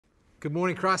Good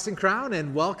morning, Crossing Crown,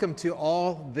 and welcome to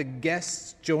all the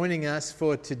guests joining us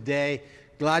for today.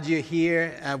 Glad you're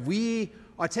here. We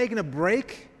are taking a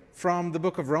break from the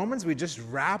book of Romans. We just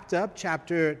wrapped up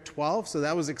chapter 12, so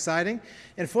that was exciting.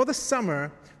 And for the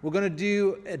summer, we're going to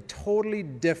do a totally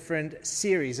different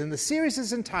series. And the series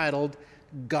is entitled,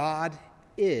 God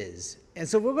Is. And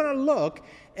so we're going to look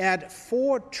at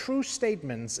 4 true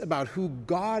statements about who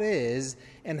God is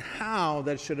and how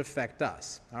that should affect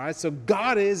us. All right, so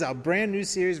God Is, our brand new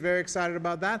series, very excited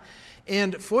about that.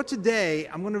 And for today,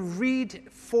 I'm going to read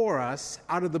for us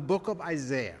out of the book of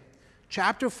Isaiah,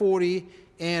 chapter 40,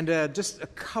 and just a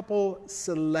couple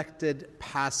selected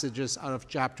passages out of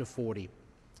chapter 40.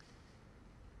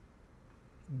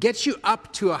 Get you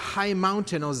up to a high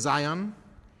mountain, O Zion,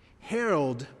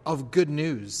 herald of good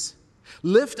news.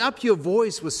 Lift up your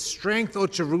voice with strength, O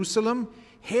Jerusalem,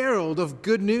 herald of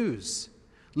good news.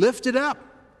 Lift it up,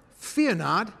 fear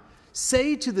not.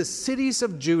 Say to the cities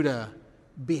of Judah,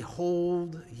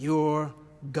 behold your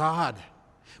God.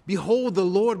 Behold, the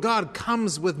Lord God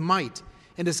comes with might,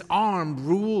 and his arm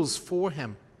rules for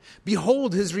him.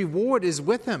 Behold, his reward is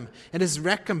with him, and his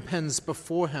recompense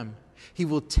before him. He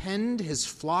will tend his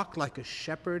flock like a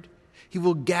shepherd. He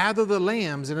will gather the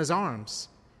lambs in his arms.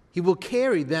 He will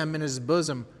carry them in his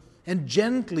bosom and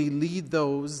gently lead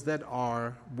those that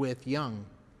are with young.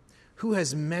 Who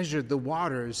has measured the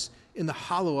waters in the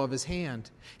hollow of his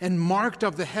hand and marked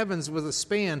off the heavens with a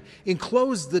span,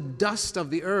 enclosed the dust of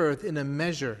the earth in a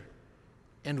measure,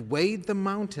 and weighed the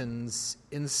mountains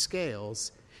in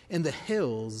scales and the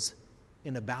hills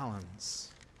in a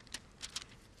balance?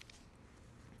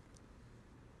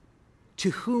 To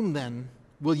whom then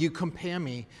will you compare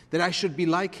me, that I should be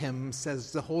like him,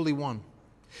 says the Holy One?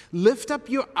 Lift up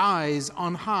your eyes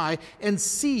on high and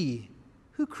see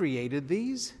who created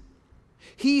these.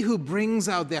 He who brings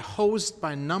out their host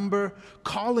by number,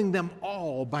 calling them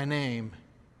all by name.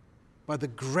 By the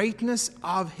greatness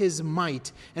of his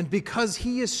might, and because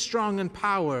he is strong in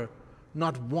power,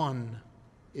 not one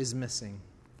is missing.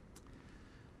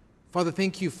 Father,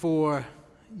 thank you for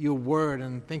your word,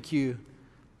 and thank you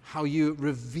how you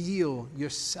reveal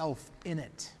yourself in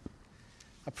it.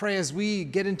 I pray as we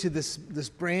get into this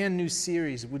brand new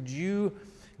series, would you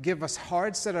give us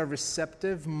hearts that are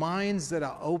receptive, minds that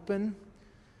are open,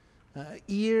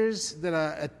 ears that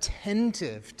are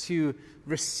attentive to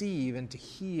receive and to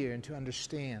hear and to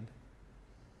understand.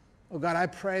 Oh God, I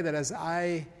pray that as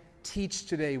I teach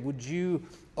today, would you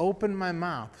open my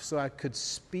mouth so I could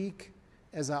speak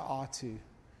as I ought to,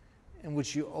 and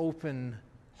would you open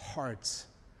hearts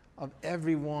of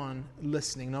everyone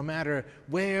listening, no matter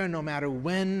where, no matter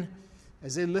when.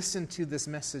 As they listen to this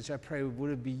message, I pray, would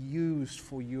it be used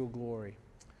for your glory.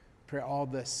 I pray all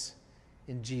this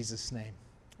in Jesus' name.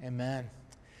 Amen.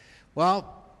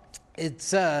 Well,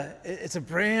 it's a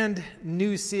brand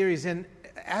new series, and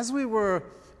as we were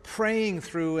praying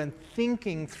through and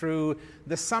thinking through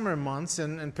the summer months,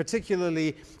 and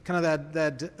particularly kind of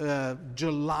that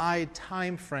July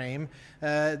time frame,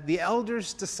 the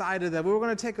elders decided that we were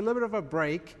going to take a little bit of a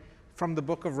break from the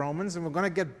book of Romans, and we're going to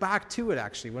get back to it,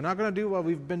 actually. We're not going to do what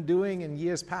we've been doing in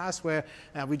years past, where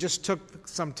we just took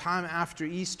some time after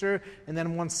Easter, and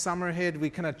then once summer hit, we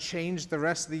kind of changed the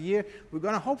rest of the year. We're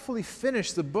going to hopefully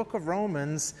finish the book of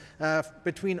Romans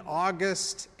between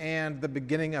August and the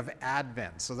beginning of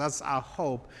Advent. So that's our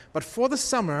hope. But for the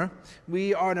summer,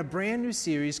 we are in a brand new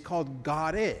series called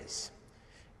God Is.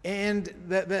 And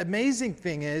the amazing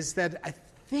thing is that I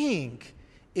think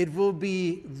it will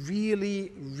be really,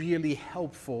 really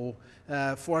helpful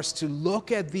for us to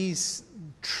look at these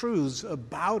truths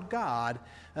about God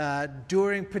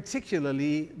during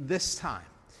particularly this time.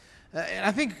 And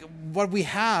I think what we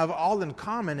have all in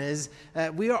common is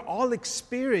we are all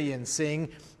experiencing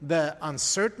the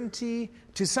uncertainty,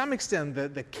 to some extent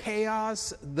the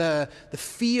chaos, the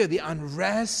fear, the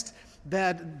unrest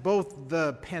that both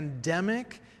the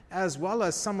pandemic as well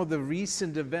as some of the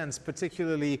recent events,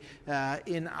 particularly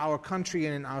in our country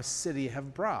and in our city,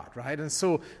 have brought, right? And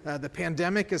so the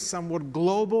pandemic is somewhat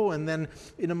global, and then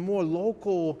in a more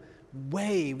local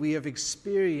way, we have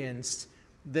experienced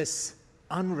this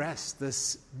unrest,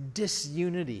 this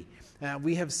disunity.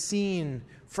 We have seen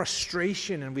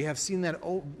frustration, and we have seen that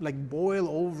boil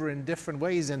over in different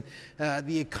ways, and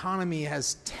the economy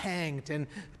has tanked, and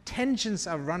tensions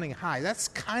are running high. That's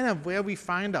kind of where we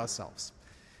find ourselves.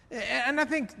 And I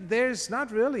think there's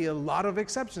not really a lot of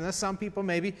exceptions. There's some people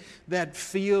maybe that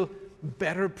feel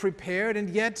better prepared, and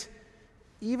yet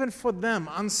even for them,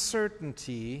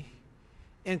 uncertainty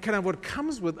and kind of what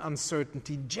comes with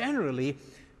uncertainty generally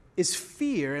is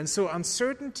fear. And so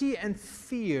uncertainty and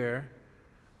fear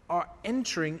are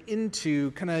entering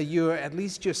into kind of at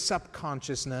least your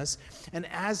subconsciousness, and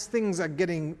as things are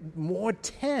getting more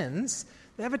tense,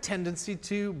 they have a tendency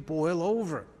to boil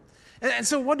over. And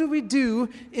so what do we do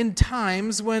in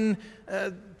times when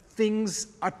things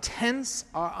are tense,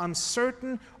 are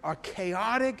uncertain, are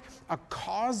chaotic, are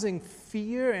causing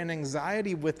fear and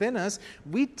anxiety within us?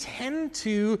 We tend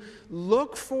to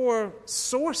look for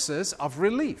sources of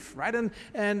relief, right?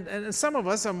 And some of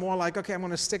us are more like, okay, I'm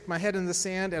going to stick my head in the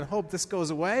sand and hope this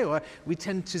goes away, or we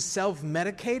tend to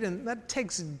self-medicate, and that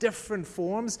takes different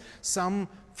forms. Some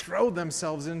throw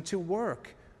themselves into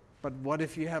work. But what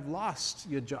if you have lost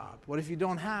your job? What if you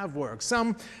don't have work?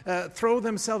 Some throw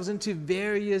themselves into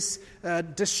various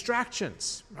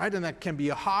distractions, right? And that can be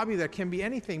a hobby, that can be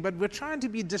anything. But we're trying to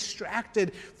be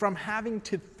distracted from having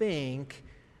to think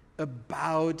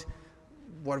about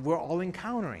what we're all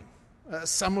encountering.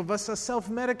 Some of us are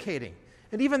self-medicating.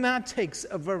 And even that takes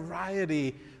a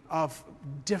variety of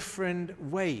different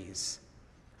ways.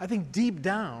 I think deep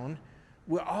down,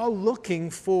 we're all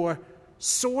looking for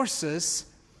sources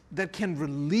that can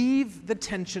relieve the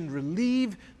tension,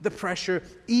 relieve the pressure,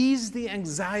 ease the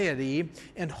anxiety,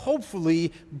 and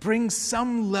hopefully bring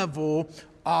some level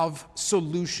of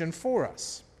solution for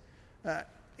us.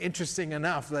 Interesting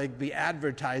enough, like the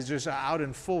advertisers are out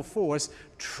in full force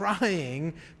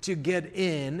trying to get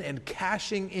in and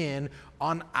cashing in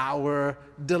on our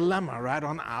dilemma, right,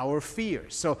 on our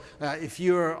fears. So if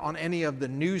you're on any of the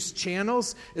news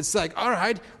channels, it's like, all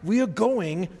right, we are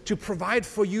going to provide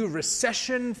for you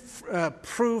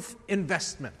recession-proof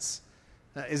investments.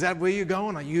 Is that where you're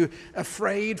going? Are you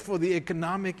afraid for the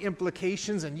economic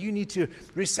implications and you need to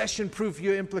recession-proof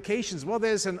your implications? Well,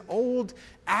 there's an old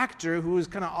actor who is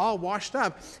kind of all washed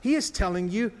up. He is telling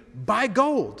you, buy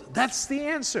gold. That's the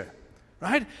answer,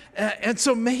 right? And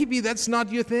so maybe that's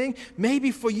not your thing.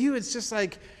 Maybe for you it's just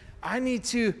like, I need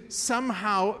to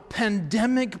somehow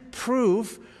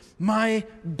pandemic-proof my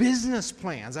business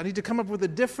plans. I need to come up with a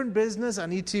different business. I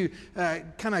need to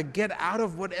kind of get out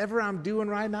of whatever I'm doing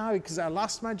right now because I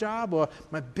lost my job or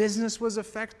my business was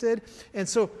affected. And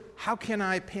so how can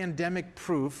I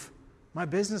pandemic-proof my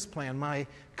business plan, my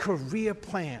career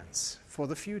plans for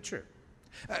the future?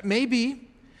 Maybe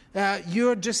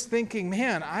you're just thinking,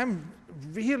 man, I'm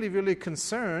really, really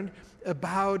concerned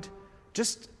about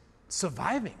just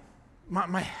surviving,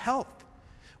 my health.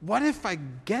 What if I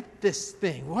get this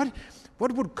thing? What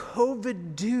would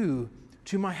COVID do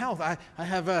to my health? I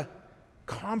have a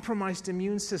compromised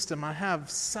immune system. I have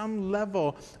some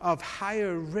level of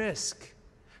higher risk.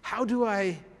 How do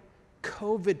I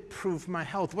COVID-proof my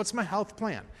health? What's my health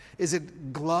plan? Is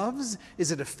it gloves?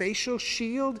 Is it a facial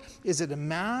shield? Is it a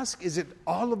mask? Is it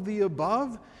all of the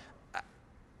above?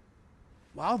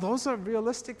 Well, those are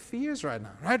realistic fears right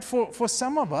now, right? For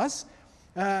some of us,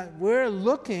 we're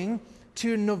looking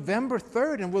to November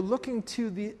 3rd, and we're looking to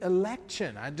the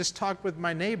election. I just talked with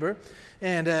my neighbor,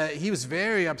 and he was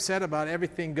very upset about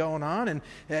everything going on, and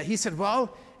he said,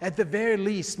 well, at the very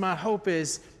least, my hope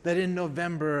is that in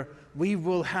November, we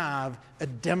will have a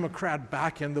Democrat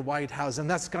back in the White House, and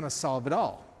that's going to solve it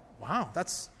all. Wow,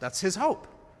 that's his hope,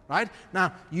 right?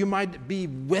 Now, you might be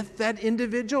with that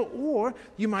individual, or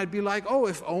you might be like, oh,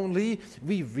 if only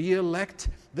we re-elect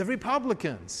the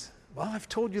Republicans. Well, I've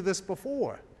told you this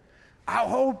before. Our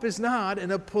hope is not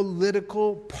in a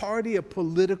political party, a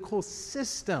political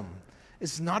system.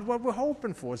 It's not what we're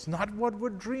hoping for. It's not what we're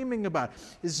dreaming about.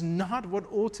 It's not what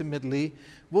ultimately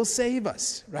will save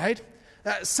us, right?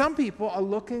 Some people are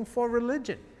looking for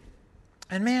religion.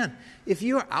 And man, if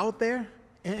you're out there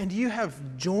and you have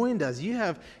joined us, you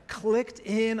have clicked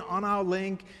in on our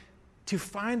link to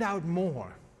find out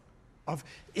more of,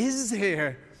 is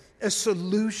there a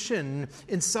solution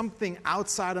in something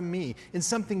outside of me, in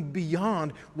something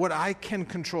beyond what I can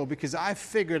control, because I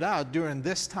figured out during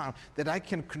this time that I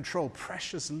can control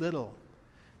precious little,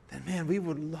 then man, we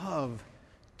would love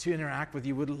to interact with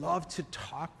you. We'd love to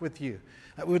talk with you.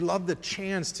 We'd love the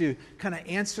chance to kind of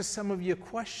answer some of your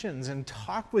questions and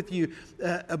talk with you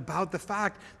about the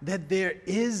fact that there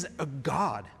is a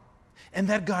God and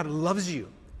that God loves you.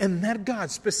 And that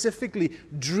God specifically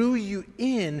drew you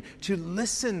in to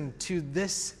listen to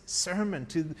this sermon,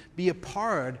 to be a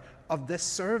part of this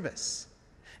service.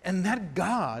 And that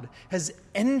God has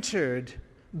entered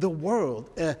the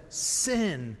world, a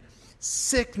sin,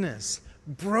 sickness,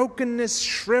 brokenness,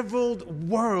 shriveled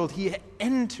world. He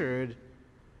entered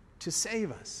to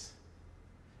save us.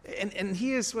 And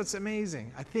here's what's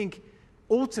amazing. I think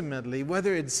ultimately,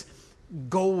 whether it's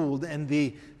gold and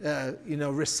the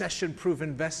recession-proof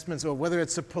investments, or whether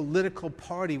it's a political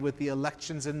party with the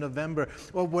elections in November,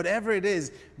 or whatever it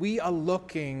is, we are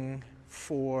looking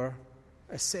for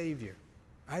a Savior.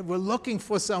 Right? We're looking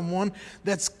for someone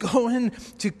that's going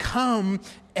to come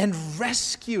and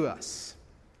rescue us.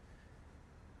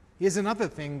 Here's another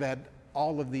thing that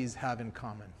all of these have in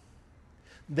common.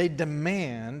 They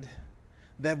demand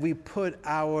that we put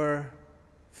our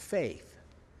faith,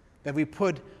 that we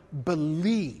put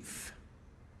belief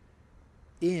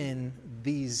in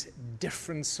these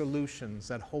different solutions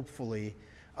that hopefully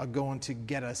are going to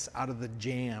get us out of the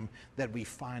jam that we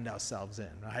find ourselves in,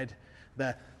 right?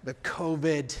 The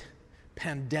COVID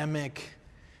pandemic,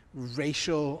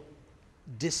 racial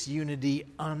disunity,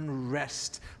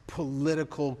 unrest,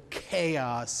 political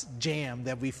chaos jam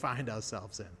that we find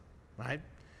ourselves in, right?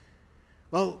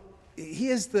 Well,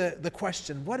 here's the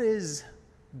question. What is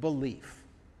belief?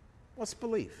 What's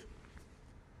belief?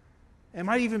 It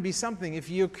might even be something, if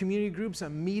your community groups are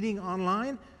meeting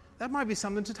online, that might be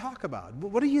something to talk about. But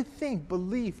what do you think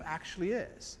belief actually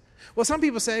is? Well, some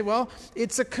people say, well,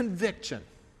 it's a conviction.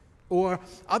 Or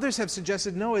others have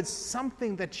suggested, no, it's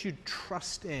something that you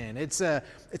trust in. It's a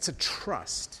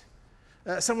trust.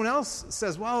 Someone else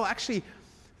says, well, actually,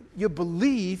 your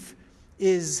belief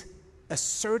is a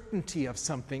certainty of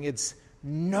something. It's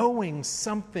knowing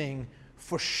something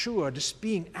for sure, just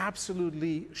being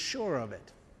absolutely sure of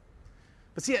it.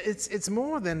 But see, it's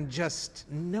more than just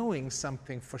knowing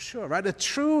something for sure, right? A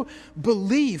true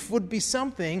belief would be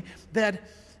something that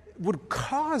would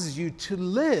cause you to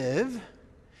live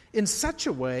in such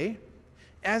a way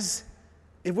as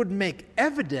it would make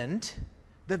evident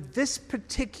that this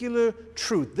particular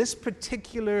truth, this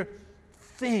particular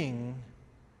thing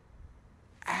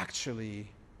actually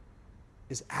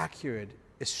is accurate,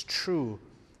 is true,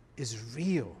 is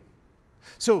real.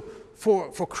 So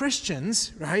for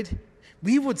Christians, right,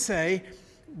 we would say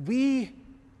we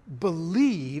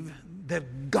believe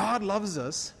that God loves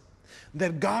us,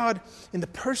 that God, in the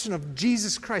person of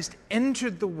Jesus Christ,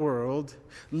 entered the world,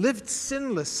 lived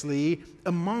sinlessly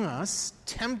among us,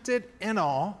 tempted and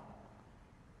all,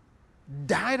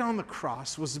 died on the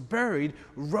cross, was buried,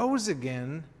 rose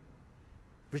again,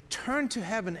 returned to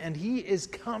heaven, and he is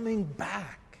coming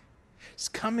back. He's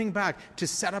coming back to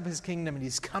set up his kingdom, and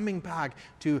he's coming back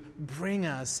to bring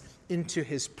us into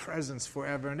his presence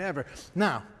forever and ever.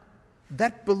 Now,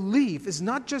 that belief is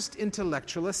not just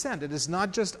intellectual assent. It is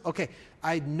not just, okay,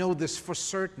 I know this for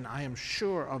certain. I am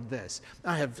sure of this.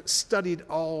 I have studied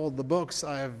all the books.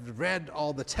 I have read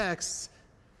all the texts.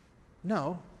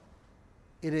 No,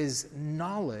 it is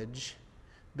knowledge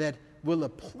that will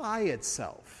apply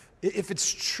itself. If it's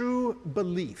true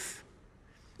belief,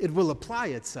 it will apply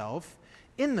itself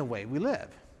in the way we live,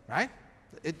 right?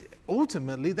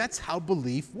 Ultimately, that's how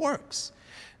belief works.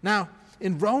 Now,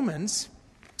 in Romans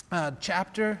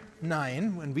chapter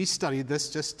 9, when we studied this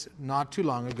just not too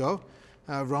long ago,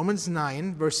 Romans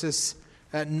 9, verses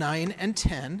 9 and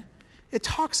 10, it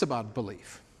talks about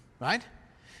belief, right?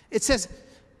 It says,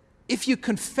 if you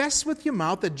confess with your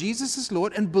mouth that Jesus is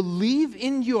Lord and believe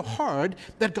in your heart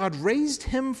that God raised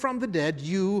him from the dead,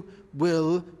 you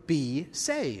will be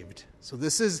saved. So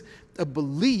this is a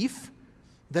belief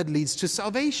that leads to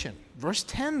salvation. Verse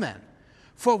 10 then.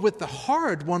 For with the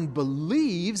heart one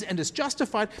believes and is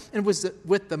justified, and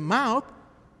with the mouth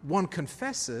one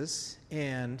confesses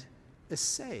and is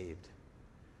saved.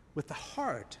 With the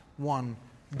heart one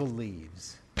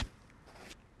believes.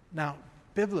 Now,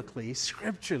 biblically,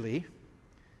 scripturally,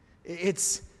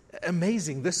 it's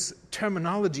amazing. This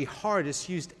terminology, heart, is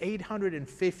used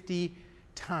 850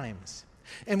 times.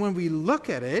 And when we look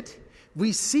at it,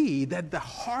 we see that the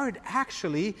heart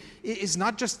actually is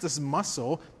not just this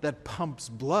muscle that pumps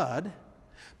blood,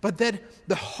 but that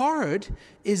the heart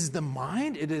is the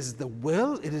mind, it is the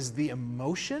will, it is the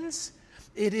emotions,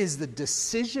 it is the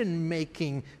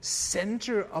decision-making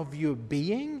center of your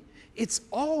being. It's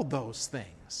all those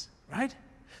things, right?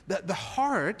 The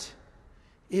heart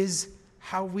is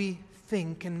how we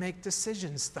think and make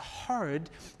decisions. The heart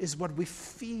is what we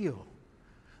feel.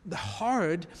 The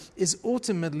heart is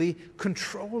ultimately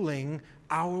controlling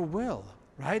our will,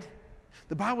 right?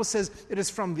 The Bible says it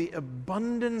is from the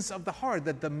abundance of the heart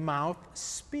that the mouth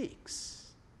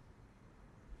speaks.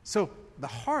 So the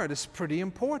heart is pretty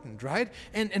important, right?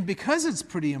 And because it's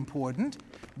pretty important,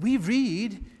 we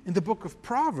read in the book of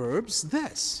Proverbs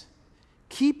this: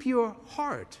 keep your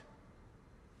heart.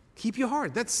 Keep your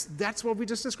heart. That's what we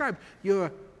just described.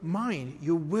 Your mind,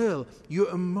 your will, your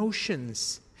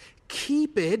emotions.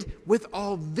 Keep it with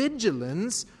all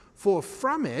vigilance, for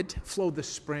from it flow the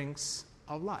springs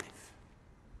of life.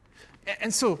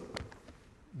 And so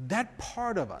that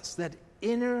part of us, that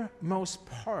innermost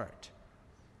part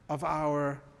of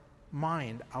our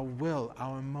mind, our will,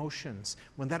 our emotions,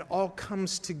 when that all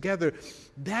comes together,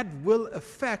 that will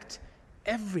affect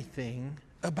everything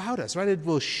about us, right? It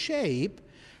will shape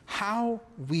how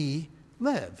we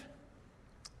live.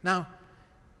 Now,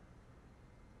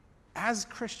 as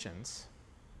Christians,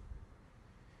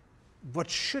 what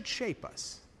should shape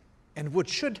us and what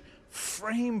should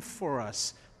frame for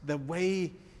us the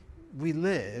way we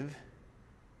live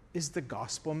is the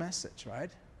gospel message,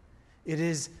 right? It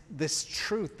is this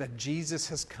truth that Jesus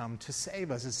has come to save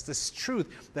us. It's this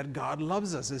truth that God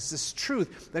loves us. It's this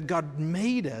truth that God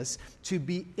made us to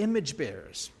be image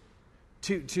bearers,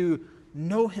 to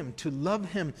know Him, to love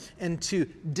Him, and to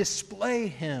display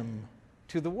Him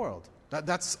to the world.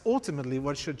 That's ultimately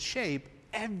what should shape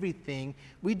everything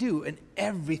we do and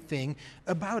everything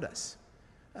about us,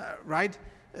 right?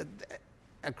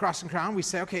 At Cross and Crown, we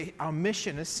say, okay, our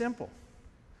mission is simple.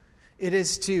 It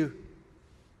is to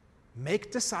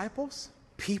make disciples,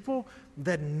 people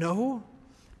that know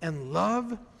and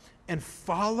love and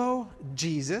follow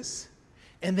Jesus,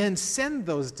 and then send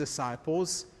those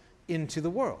disciples into the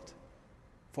world.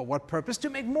 For what purpose? To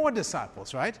make more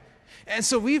disciples, right? And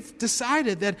so we've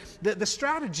decided that the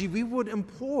strategy we would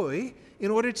employ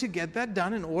in order to get that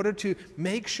done, in order to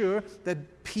make sure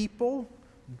that people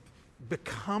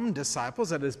become disciples,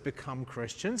 that is, become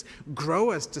Christians,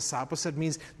 grow as disciples. That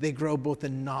means they grow both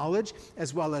in knowledge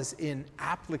as well as in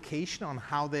application on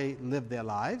how they live their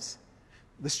lives.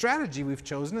 The strategy we've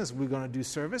chosen is we're going to do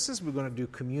services, we're going to do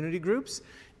community groups,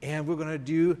 and we're going to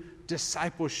do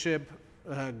discipleship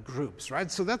groups, right?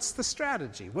 So that's the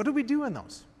strategy. What do we do in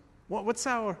those? What's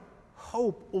our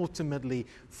hope ultimately,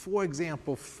 for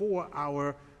example, for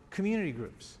our community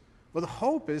groups? Well, the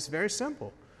hope is very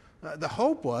simple. The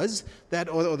hope was that,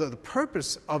 or the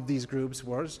purpose of these groups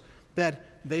was that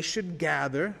they should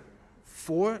gather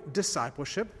for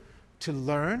discipleship, to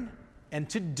learn and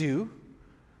to do,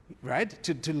 right?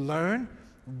 To learn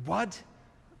what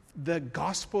the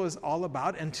gospel is all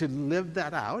about and to live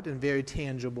that out in very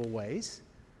tangible ways.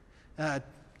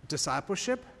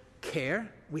 Discipleship,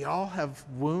 care. We all have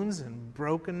wounds and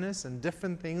brokenness and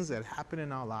different things that happen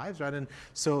in our lives, right? And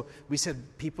so we said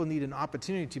people need an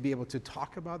opportunity to be able to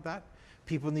talk about that.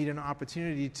 People need an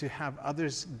opportunity to have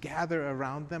others gather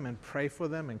around them and pray for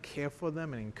them and care for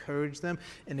them and encourage them.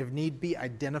 And if need be,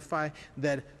 identify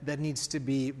that needs to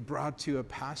be brought to a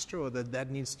pastor or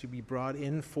that needs to be brought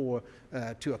in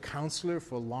to a counselor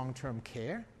for long-term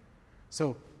care.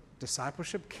 So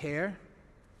discipleship, care,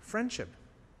 friendship,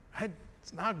 right?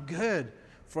 It's not good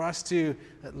for us to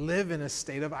live in a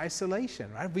state of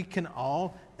isolation, right? We can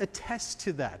all attest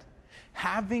to that.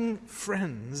 Having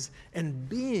friends and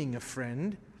being a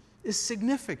friend is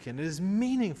significant, it is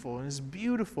meaningful, and it is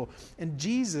beautiful. And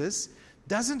Jesus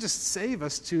doesn't just save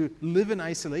us to live in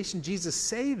isolation. Jesus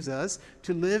saves us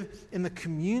to live in the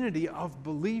community of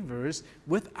believers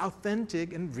with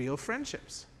authentic and real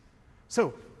friendships.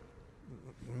 So,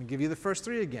 let me give you the first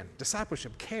three again.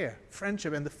 Discipleship, care,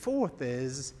 friendship, and the fourth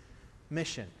is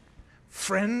mission.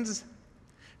 Friends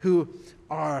who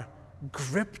are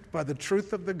gripped by the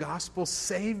truth of the gospel,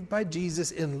 saved by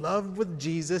Jesus, in love with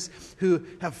Jesus, who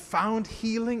have found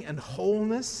healing and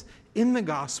wholeness in the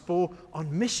gospel,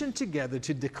 on mission together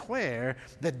to declare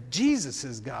that Jesus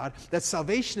is God, that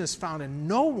salvation is found in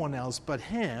no one else but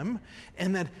Him,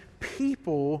 and that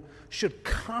people should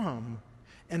come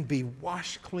and be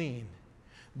washed clean,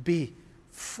 be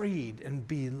freed, and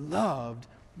be loved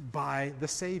by the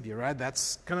Savior, right?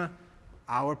 That's kind of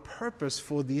our purpose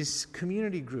for these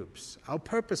community groups, our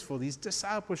purpose for these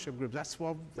discipleship groups.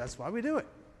 That's why we do it.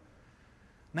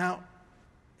 Now,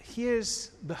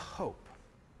 here's the hope.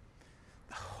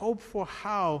 The hope for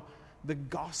how the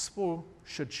gospel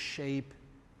should shape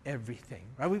everything,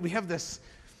 right? We have this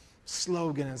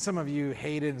slogan, and some of you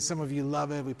hate it, and some of you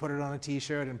love it. We put it on a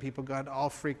t-shirt, and people got all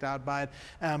freaked out by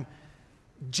it.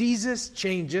 Jesus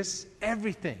changes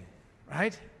everything,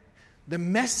 right? The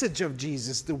message of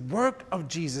Jesus, the work of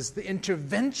Jesus, the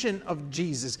intervention of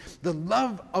Jesus, the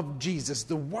love of Jesus,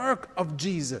 the work of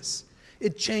Jesus,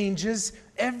 it changes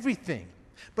everything.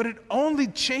 But it only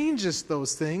changes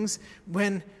those things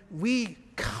when we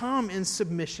come in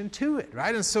submission to it,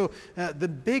 right? And so the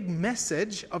big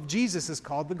message of Jesus is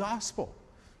called the gospel.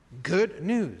 Good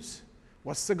news.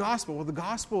 What's the gospel? Well, the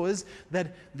gospel is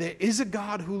that there is a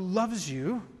God who loves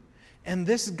you, and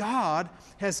this God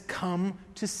has come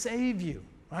to save you.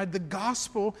 Right? The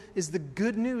gospel is the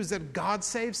good news that God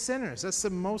saves sinners. That's the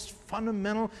most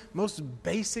fundamental, most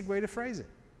basic way to phrase it.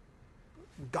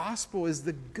 Gospel is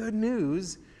the good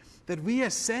news that we are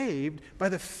saved by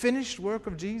the finished work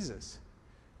of Jesus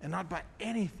and not by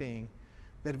anything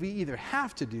that we either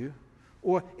have to do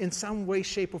or in some way,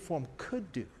 shape, or form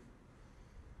could do.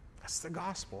 That's the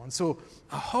gospel. And so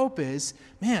our hope is,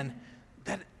 man,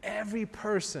 that every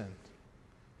person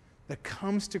that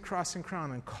comes to Cross and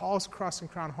Crown and calls Cross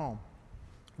and Crown home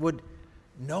would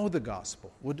know the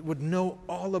gospel, would know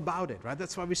all about it, right?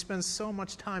 That's why we spend so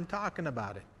much time talking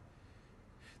about it.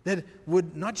 That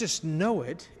would not just know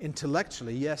it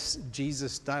intellectually. Yes,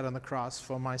 Jesus died on the cross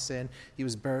for my sin. He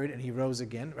was buried and he rose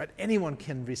again, right? Anyone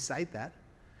can recite that.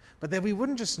 But that we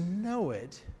wouldn't just know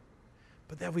it,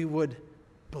 but that we would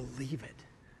believe it.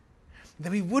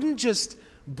 That we wouldn't just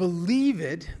believe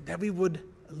it, that we would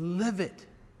live it,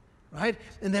 right?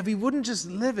 And that we wouldn't just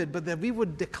live it, but that we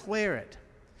would declare it.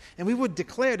 And we would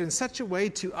declare it in such a way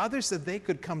to others that they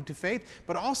could come to faith,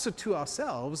 but also to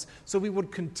ourselves, so we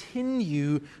would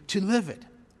continue to live it,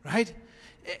 right?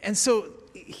 And so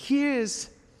here's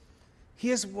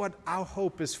what our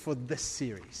hope is for this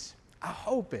series. Our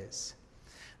hope is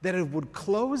that it would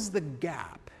close the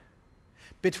gap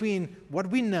between what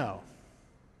we know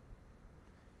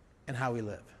and how we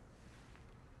live.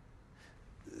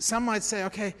 Some might say,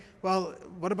 okay, well,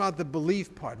 what about the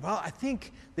belief part? Well, I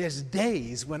think there's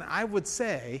days when I would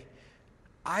say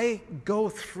I go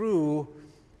through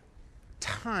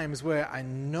times where I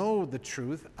know the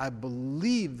truth, I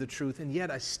believe the truth, and yet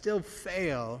I still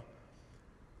fail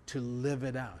to live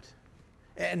it out.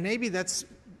 And maybe that's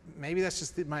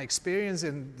just my experience,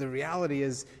 and the reality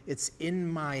is it's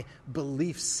in my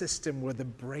belief system where the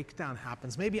breakdown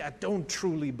happens. Maybe I don't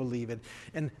truly believe it,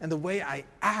 and the way I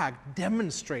act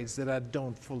demonstrates that I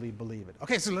don't fully believe it.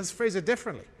 Okay, so let's phrase it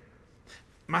differently.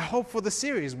 My hope for the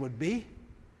series would be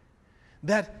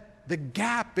that the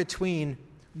gap between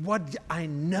what I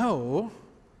know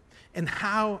and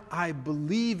how I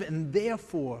believe and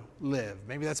therefore live,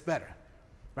 maybe that's better,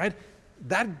 right?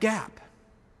 That gap,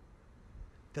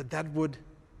 that would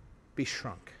be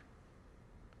shrunk.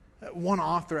 One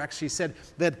author actually said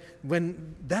that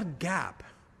when that gap,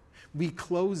 we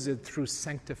close it through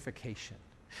sanctification.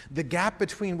 The gap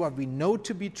between what we know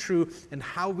to be true and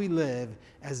how we live,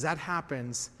 as that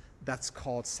happens, that's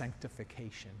called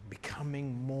sanctification,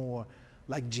 becoming more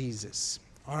like Jesus.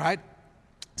 All right?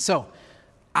 So,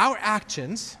 our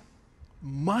actions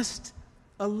must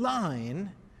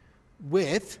align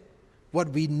with what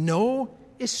we know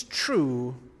is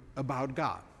true about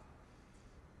God.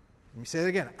 Let me say it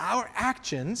again. Our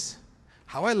actions,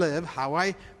 how I live, how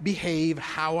I behave,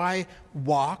 how I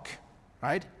walk,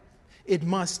 right? It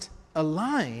must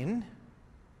align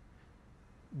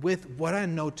with what I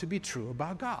know to be true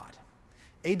about God.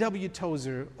 A.W.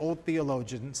 Tozer, old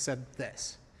theologian, said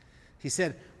this. He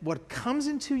said, what comes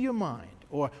into your mind,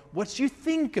 or what you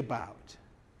think about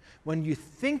when you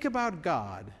think about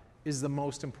God, is the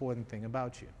most important thing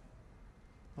about you.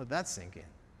 Let that sink in.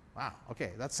 Wow,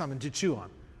 okay, that's something to chew on.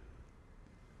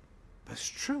 But it's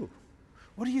true.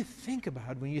 What do you think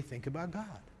about when you think about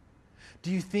God?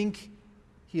 Do you think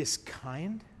he is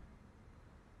kind?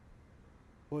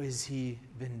 Or is he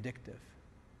vindictive?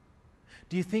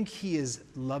 Do you think he is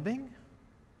loving?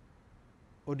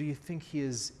 Or do you think he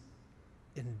is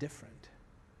indifferent?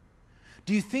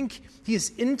 Do you think he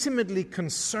is intimately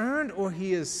concerned or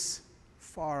he is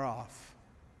far off?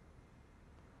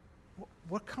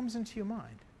 What comes into your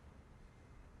mind?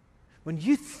 When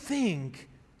you think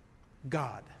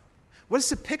God, what is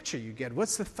the picture you get?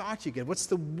 What's the thought you get? What's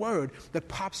the word that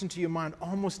pops into your mind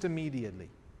almost immediately?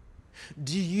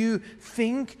 Do you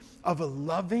think of a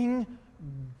loving,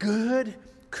 good,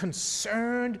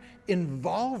 concerned,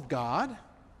 involved God?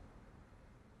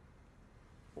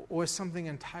 Or is something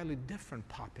entirely different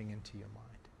popping into your mind?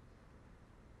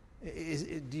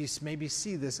 Do you maybe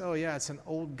see this, oh yeah, it's an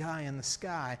old guy in the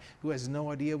sky who has no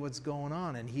idea what's going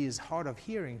on, and he is hard of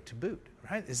hearing to boot,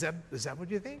 right? Is that what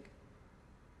you think?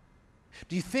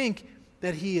 Do you think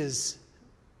that he is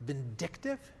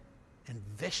vindictive and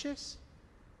vicious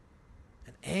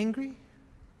and angry? Do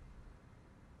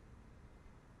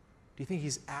you think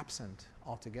he's absent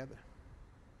altogether?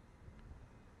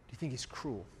 Do you think he's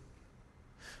cruel?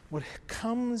 What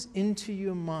comes into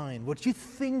your mind, what you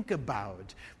think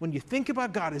about when you think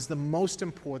about God, is the most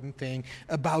important thing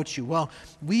about you. Well,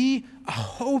 we are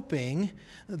hoping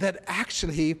that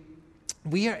actually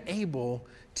we are able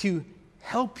to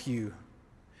help you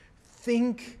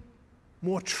think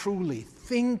more truly,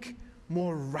 think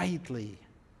more rightly,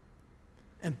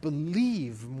 and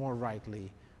believe more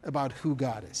rightly about who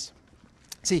God is.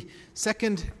 See,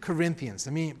 2 Corinthians,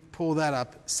 let me pull that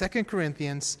up. 2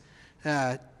 Corinthians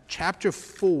chapter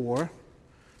 4,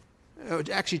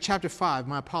 actually chapter 5,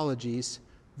 my apologies,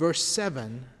 verse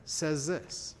 7 says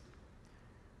this.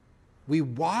 We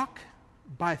walk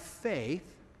by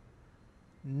faith,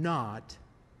 not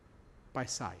by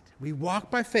sight. We walk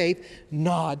by faith,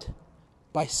 not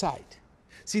by sight.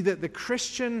 See, that the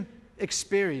Christian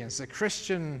experience, a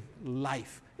Christian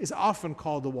life, is often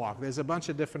called the walk. There's a bunch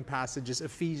of different passages.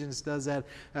 Ephesians does that.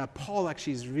 Paul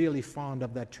actually is really fond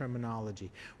of that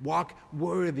terminology. Walk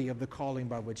worthy of the calling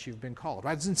by which you've been called.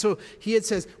 Right? And so here it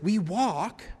says, we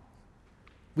walk,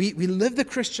 we live the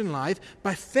Christian life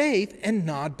by faith and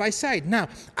not by sight. Now,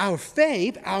 our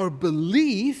faith, our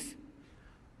belief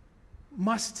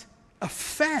must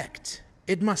affect,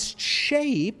 it must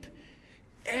shape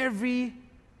every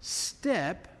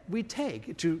step we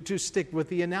take, to stick with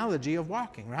the analogy of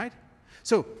walking, right?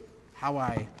 So, how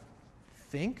I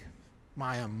think,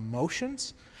 my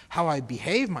emotions, how I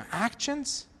behave, my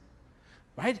actions,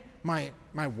 right? My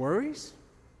worries,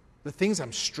 the things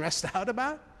I'm stressed out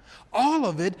about, all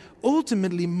of it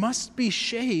ultimately must be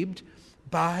shaped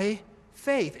by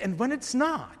faith. And when it's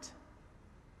not,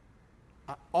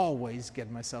 I always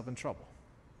get myself in trouble.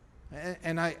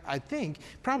 And I think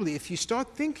probably if you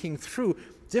start thinking through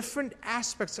different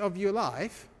aspects of your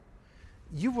life,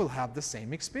 you will have the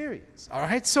same experience. All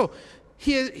right? So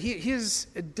here's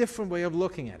a different way of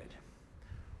looking at it.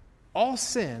 All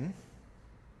sin,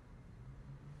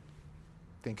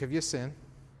 think of your sin.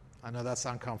 I know that's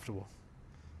uncomfortable.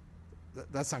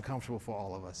 That's uncomfortable for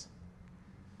all of us.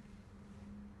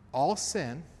 All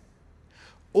sin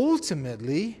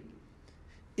ultimately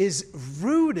is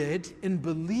rooted in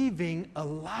believing a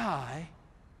lie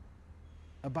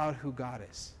about who God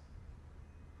is.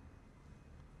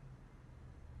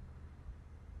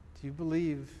 Do you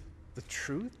believe the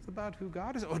truth about who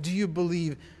God is, or do you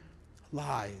believe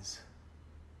lies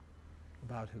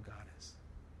about who God is?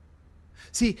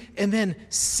 See, and then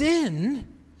sin,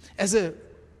 as a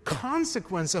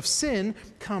consequence of sin,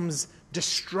 comes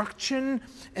destruction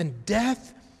and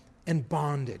death and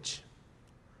bondage.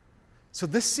 So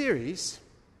this series,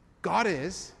 God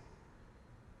is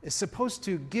supposed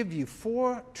to give you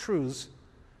 4 truths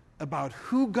about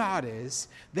who God is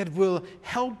that will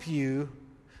help you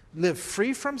live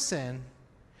free from sin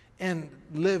and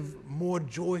live more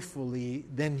joyfully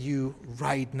than you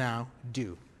right now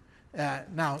do.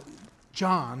 Now,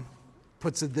 John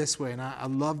puts it this way, and I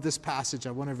love this passage.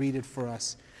 I want to read it for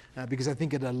us because I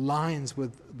think it aligns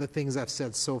with the things I've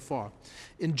said so far.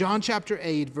 In John chapter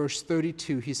 8, verse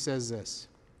 32, he says this: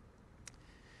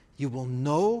 "You will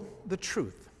know the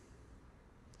truth,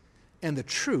 and the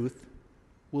truth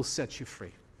will set you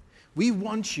free." We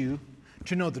want you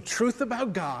to know the truth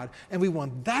about God, and we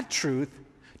want that truth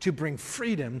to bring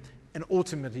freedom and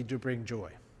ultimately to bring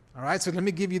joy. All right, so let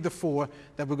me give you the 4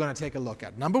 that we're going to take a look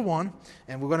at. Number 1,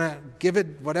 and we're going to give it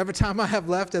whatever time I have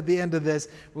left at the end of this,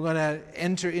 we're going to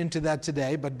enter into that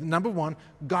today. But number 1,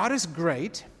 God is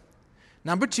great.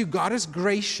 Number 2, God is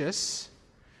gracious.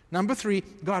 Number 3,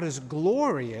 God is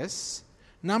glorious.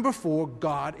 Number 4,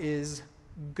 God is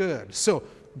good. So,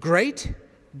 great,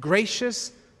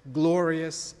 gracious,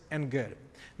 glorious, and good.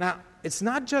 Now, it's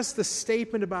not just the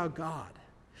statement about God.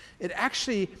 It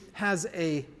actually has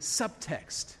a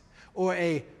subtext, or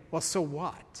a, well, so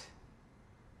what?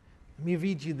 Let me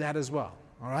read you that as well,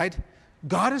 all right?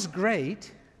 God is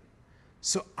great,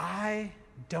 so I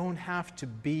don't have to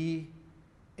be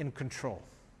in control.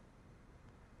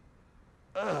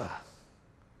 I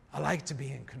like to be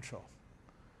in control.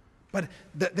 But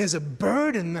there's a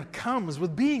burden that comes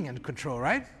with being in control,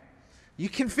 right? You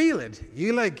can feel it.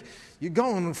 You're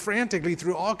going frantically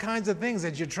through all kinds of things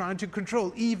that you're trying to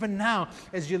control, even now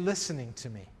as you're listening to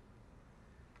me.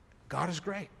 God is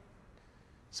great,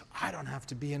 so I don't have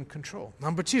to be in control.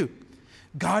 Number 2,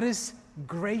 God is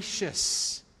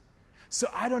gracious, so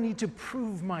I don't need to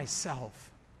prove myself.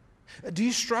 Do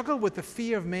you struggle with the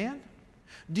fear of man?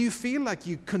 Do you feel like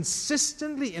you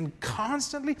consistently and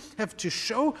constantly have to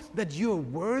show that you're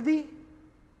worthy?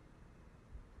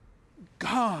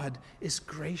 God is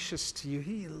gracious to you.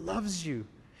 He loves you,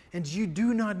 and you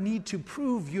do not need to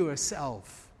prove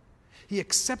yourself. He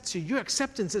accepts you. Your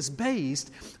acceptance is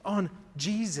based on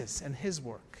Jesus and His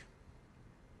work.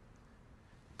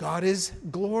 God is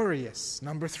glorious.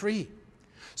 Number 3.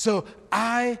 So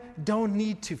I don't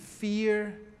need to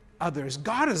fear others.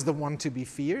 God is the one to be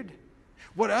feared.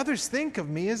 What others think of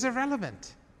me is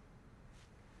irrelevant.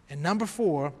 And number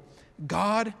 4,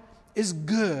 God is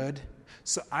good,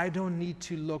 so I don't need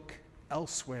to look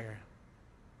elsewhere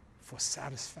for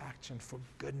satisfaction, for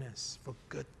goodness, for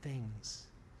good things.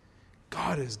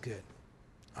 God is good.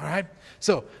 All right?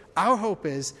 So our hope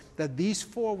is that these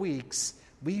 4 weeks,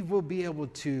 we will be able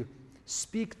to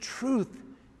speak truth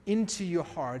into your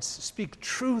hearts, speak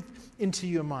truth into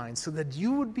your minds, so that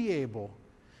you would be able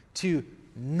to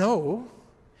know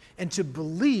and to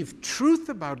believe truth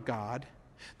about God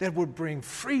that would bring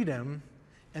freedom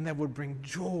and that would bring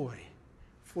joy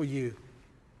for you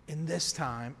in this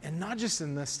time, and not just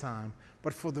in this time,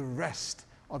 but for the rest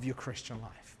of your Christian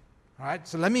life. All right,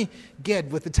 so let me get,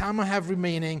 with the time I have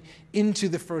remaining, into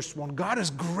the first one. God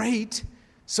is great,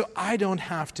 so I don't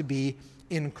have to be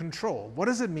in control. What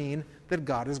does it mean that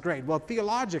God is great? Well,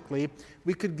 theologically,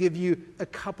 we could give you a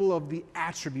couple of the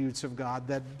attributes of God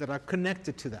that are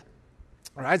connected to that.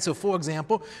 All right, so for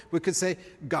example, we could say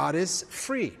God is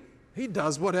free. He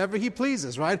does whatever he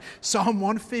pleases, right? Psalm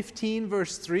 115,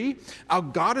 verse 3, our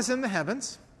God is in the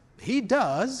heavens. He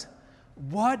does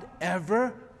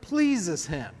whatever pleases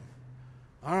him.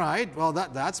 All right, well,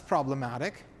 that's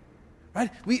problematic, right?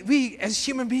 We as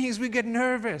human beings, we get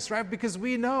nervous, right? Because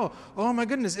we know, oh my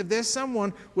goodness, if there's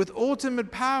someone with ultimate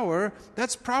power,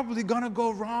 that's probably going to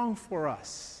go wrong for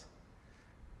us.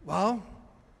 Well,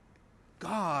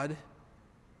 God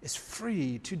is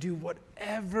free to do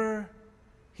whatever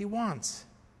he wants.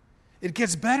 It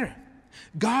gets better.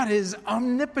 God is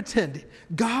omnipotent.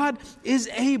 God is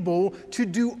able to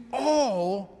do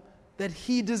all that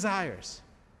he desires,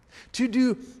 to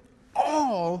do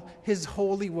all his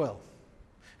holy will.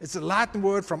 It's a Latin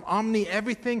word from omni,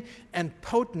 everything, and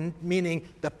potent, meaning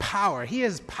the power. He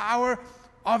has power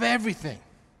of everything.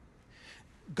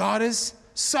 God is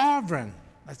sovereign.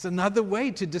 That's another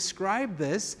way to describe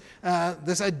this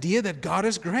idea that God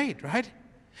is great, right?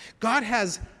 God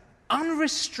has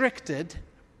unrestricted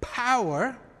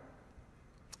power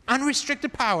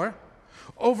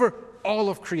over all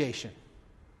of creation.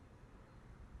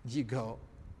 You go,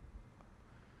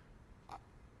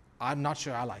 I'm not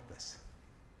sure I like this.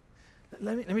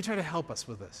 Let me try to help us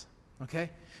with this, okay?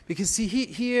 Because see,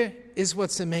 here is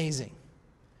what's amazing.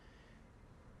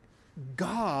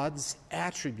 God's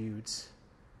attributes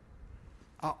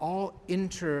are all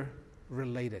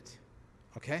interrelated,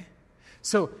 okay?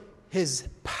 So his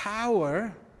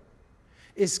power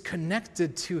is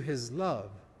connected to his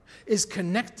love, is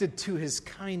connected to his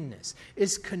kindness,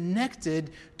 is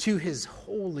connected to his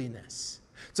holiness.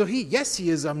 So yes, he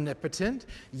is omnipotent.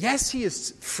 Yes, he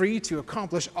is free to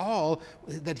accomplish all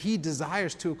that he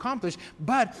desires to accomplish,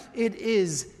 but it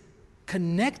is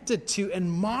connected to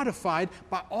and modified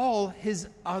by all his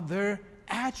other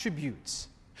attributes.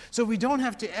 So we don't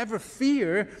have to ever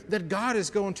fear that God is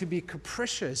going to be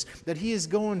capricious, that he is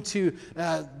going to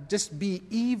just be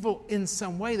evil in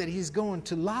some way, that he's going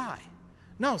to lie.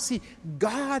 No, see,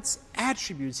 God's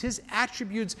attributes, his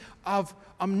attributes of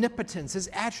omnipotence, his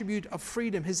attribute of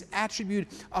freedom, his attribute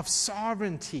of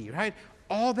sovereignty, right?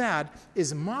 All that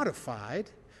is modified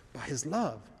by his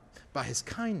love, by his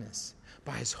kindness,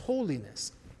 by his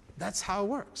holiness. That's how it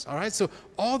works, all right? So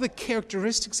all the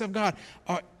characteristics of God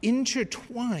are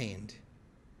intertwined,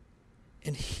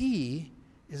 and he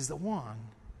is the one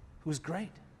who's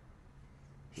great.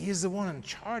 He is the one in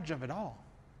charge of it all.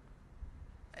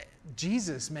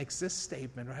 Jesus makes this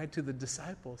statement, right, to the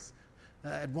disciples.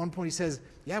 At one point he says,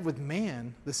 yeah, with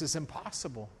man, this is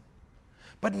impossible.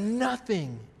 But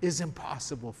nothing is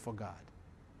impossible for God.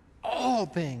 All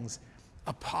things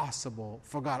are possible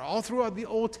for God. All throughout the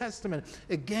Old Testament,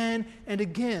 again and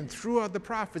again, throughout the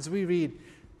prophets, we read,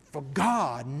 for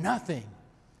God, nothing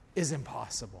is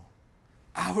impossible.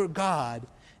 Our God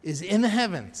is in the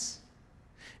heavens,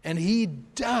 and he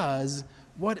does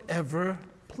whatever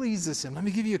pleases him. Let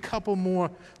me give you a couple more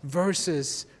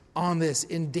verses on this.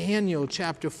 In Daniel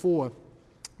chapter 4,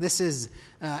 this is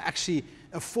actually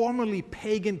a formerly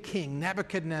pagan king,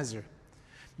 Nebuchadnezzar,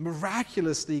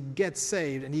 miraculously gets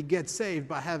saved, and he gets saved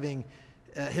by having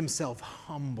himself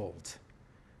humbled.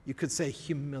 You could say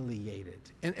humiliated.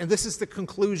 And this is the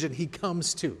conclusion he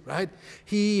comes to, right?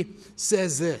 He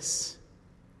says this,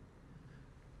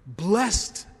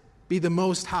 blessed be the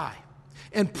Most High,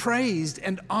 and praised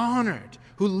and honored,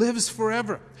 who lives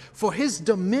forever. For his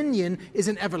dominion is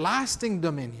an everlasting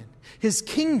dominion. His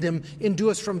kingdom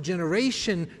endures from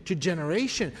generation to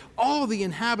generation. All the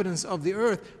inhabitants of the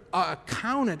earth are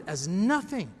accounted as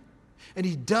nothing. And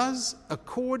he does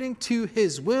according to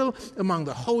his will among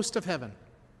the host of heaven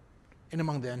and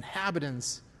among the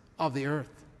inhabitants of the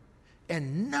earth.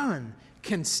 And none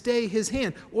can stay his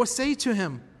hand or say to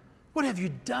him, what have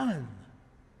you done?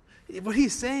 What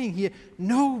he's saying here,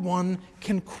 no one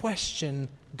can question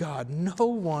God. No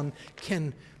one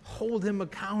can hold him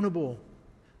accountable.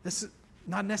 This is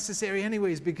not necessary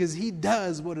anyways, because he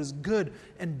does what is good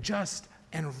and just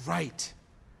and right.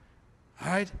 All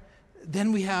right?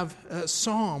 Then we have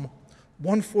Psalm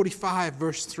 145,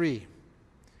 verse 3.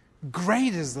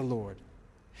 Great is the Lord,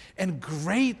 and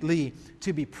greatly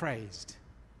to be praised.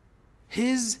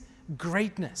 His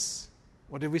greatness.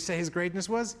 What did we say his greatness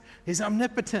was? His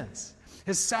omnipotence,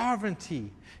 his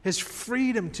sovereignty, his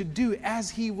freedom to do as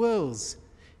he wills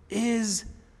is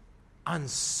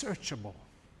unsearchable.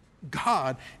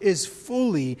 God is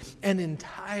fully and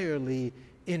entirely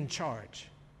in charge.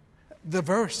 The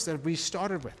verse that we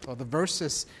started with, or the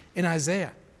verses in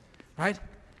Isaiah, right?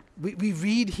 We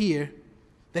read here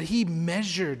that he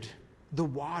measured the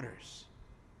waters.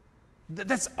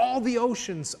 That's all the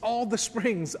oceans, all the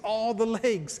springs, all the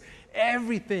lakes,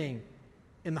 everything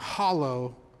in the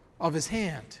hollow of his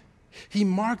hand. He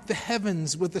marked the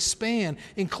heavens with a span,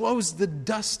 enclosed the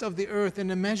dust of the earth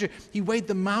in a measure. He weighed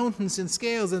the mountains in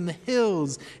scales and the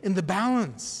hills in the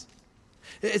balance.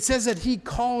 It says that he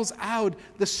calls out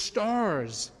the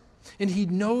stars and he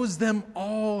knows them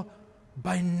all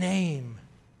by name,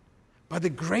 by the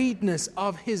greatness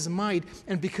of his might,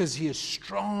 and because he is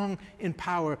strong in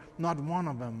power, not one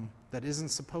of them that isn't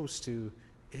supposed to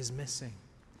is missing.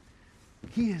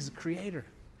 He is creator.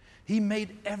 He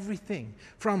made everything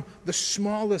from the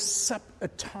smallest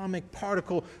subatomic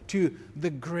particle to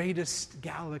the greatest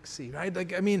galaxy, right?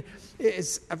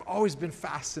 I've always been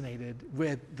fascinated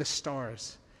with the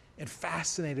stars and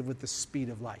fascinated with the speed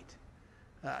of light.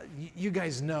 You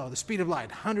guys know the speed of light,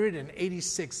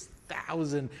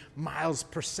 186,000 miles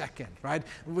per second, right?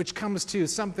 Which comes to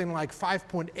something like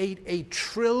 5.88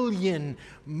 trillion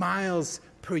miles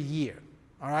per year.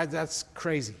 All right, that's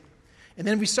crazy. And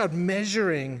then we start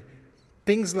measuring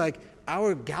things like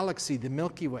our galaxy, the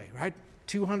Milky Way, right?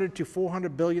 200 to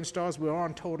 400 billion stars, we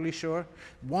aren't totally sure.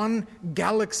 One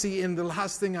galaxy in the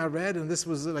last thing I read, and this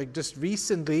was like just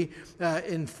recently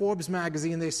in Forbes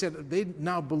magazine, they said they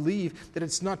now believe that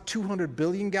it's not 200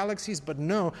 billion galaxies, but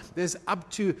no, there's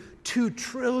up to 2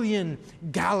 trillion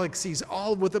galaxies,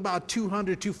 all with about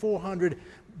 200 to 400.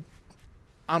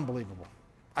 Unbelievable.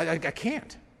 I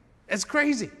can't. It's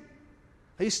crazy.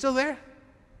 Are you still there?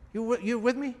 You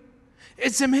with me?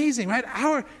 It's amazing, right?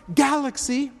 Our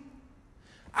galaxy,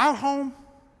 our home,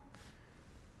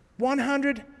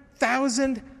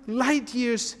 100,000 light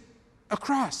years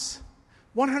across.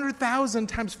 100,000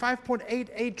 times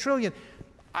 5.88 trillion.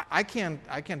 I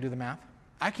can't do the math.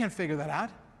 I can't figure that out.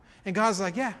 And God's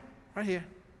like, yeah, right here.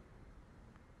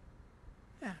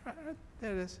 Yeah, right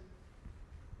there it is.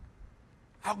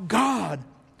 Our God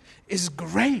is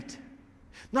great.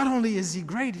 Not only is he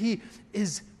great, he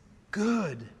is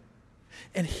good.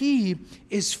 And he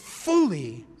is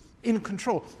fully in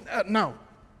control. Now,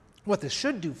 what this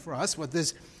should do for us, what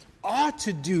this ought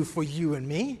to do for you and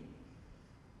me,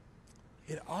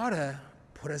 it ought to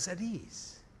put us at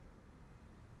ease.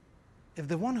 If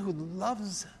the one who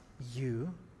loves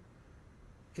you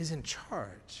is in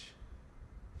charge,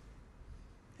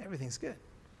 everything's good.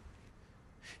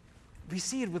 We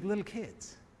see it with little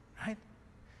kids, right?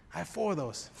 I have 4 of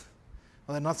those.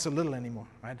 Well, they're not so little anymore,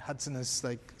 right? Hudson is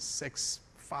like 6'5",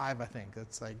 I think.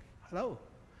 It's like, hello,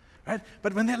 right?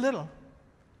 But when they're little,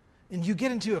 and you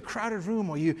get into a crowded room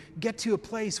or you get to a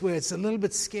place where it's a little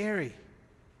bit scary,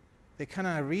 they kind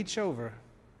of reach over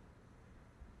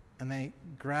and they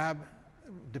grab,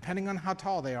 depending on how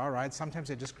tall they are, right? Sometimes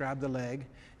they just grab the leg.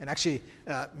 And actually,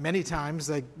 many times,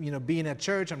 like, being at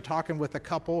church, I'm talking with a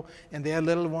couple, and their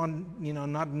little one,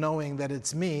 not knowing that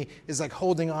it's me, is like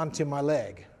holding on to my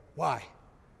leg. Why?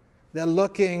 They're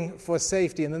looking for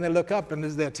safety, and then they look up and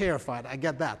they're terrified. I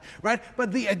get that, right?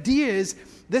 But the idea is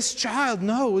this child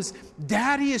knows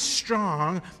Daddy is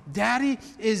strong, Daddy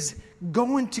is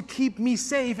going to keep me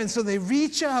safe, and so they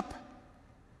reach up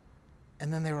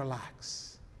and then they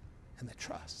relax and they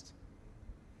trust.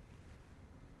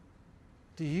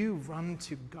 Do you run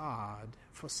to God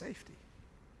for safety?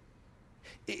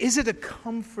 Is it a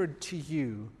comfort to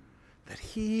you that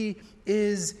He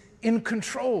is in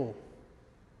control?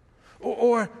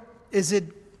 Or is it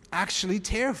actually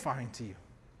terrifying to you?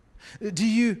 Do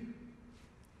you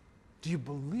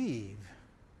believe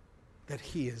that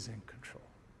He is in control?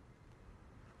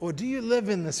 Or do you live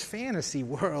in this fantasy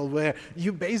world where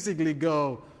you basically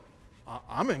go,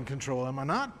 I'm in control, am I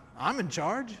not? I'm in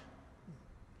charge.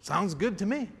 Sounds good to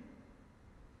me.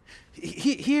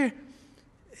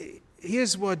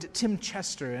 Here's what Tim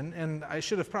Chester, and I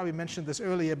should have probably mentioned this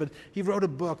earlier, but he wrote a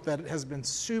book that has been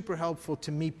super helpful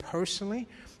to me personally.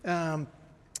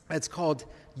 It's called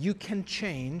You Can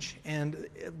Change, and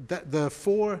the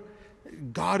 4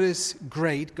 God is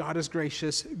great, God is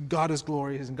gracious, God is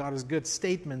glorious, and God is good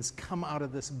statements come out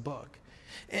of this book.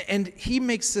 And he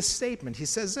makes this statement. He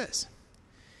says this: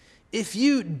 if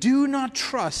you do not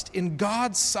trust in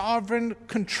God's sovereign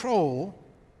control,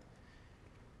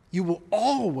 you will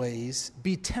always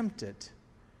be tempted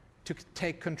to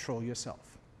take control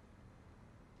yourself.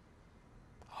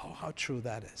 Oh, how true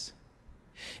that is.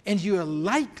 And you are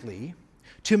likely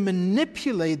to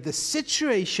manipulate the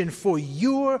situation for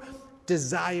your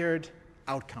desired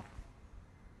outcome.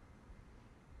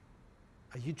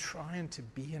 Are you trying to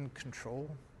be in control?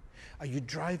 Are you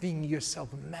driving yourself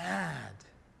mad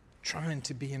trying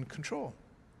to be in control?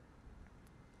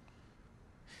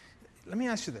 Let me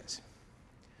ask you this.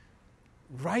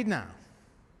 Right now,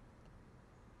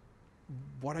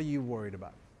 what are you worried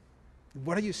about?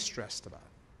 What are you stressed about?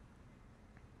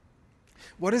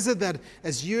 What is it that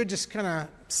as you're just kind of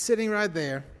sitting right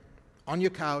there on your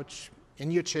couch, in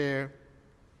your chair,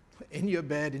 in your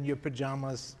bed, in your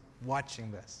pajamas,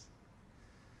 watching this,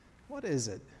 what is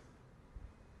it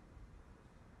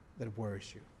that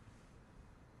worries you?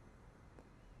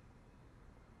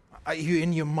 Are you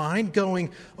in your mind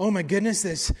going, oh my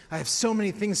goodness, I have so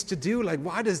many things to do. Like,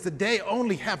 why does the day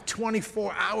only have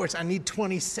 24 hours? I need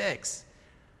 26.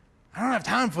 I don't have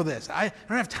time for this. I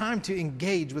don't have time to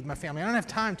engage with my family. I don't have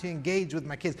time to engage with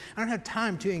my kids. I don't have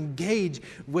time to engage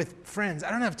with friends. I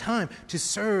don't have time to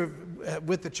serve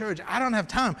with the church. I don't have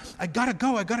time. I gotta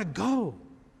go.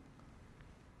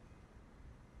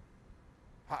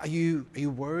 Are you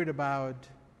worried about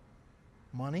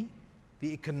money,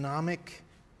 the economic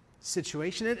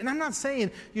situation? And I'm not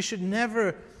saying you should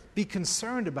never be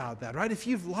concerned about that, right? If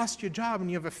you've lost your job and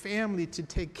you have a family to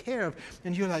take care of,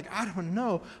 and you're like, I don't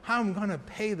know how I'm going to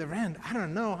pay the rent. I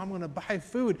don't know how I'm going to buy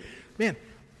food. Man,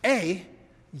 A,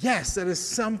 yes, that is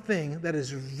something that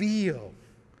is real.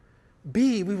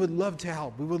 B, we would love to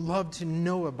help. We would love to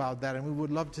know about that, and we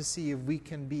would love to see if we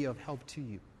can be of help to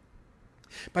you.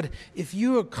 But if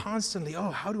you are constantly,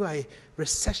 how do I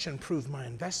recession-proof my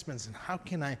investments, and how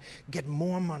can I get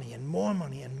more money and more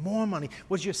money and more money?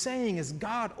 What you're saying is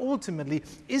God ultimately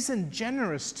isn't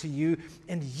generous to you,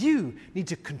 and you need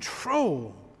to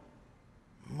control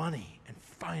money and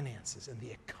finances and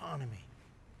the economy.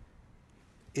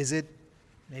 Is it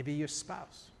maybe your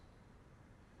spouse?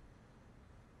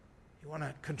 You want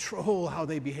to control how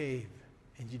they behave,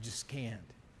 and you just can't.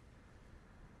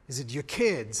 Is it your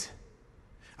kids?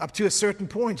 Up to a certain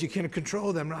point, you can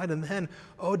control them, right? And then,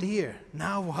 oh dear,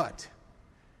 now what?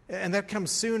 And that comes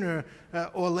sooner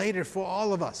or later for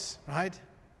all of us, right?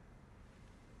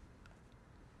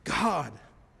 God,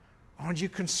 aren't you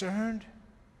concerned?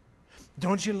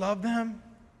 Don't you love them?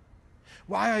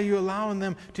 Why are you allowing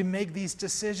them to make these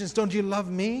decisions? Don't you love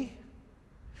me?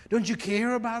 Don't you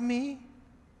care about me?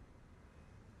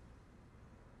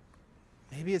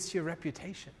 Maybe it's your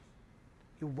reputation.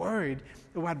 You're worried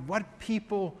about what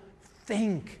people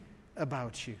think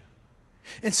about you.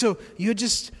 And so you're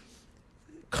just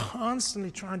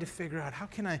constantly trying to figure out, how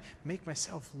can I make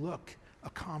myself look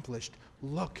accomplished,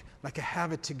 look like I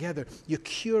have it together? You're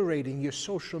curating your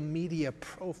social media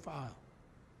profile.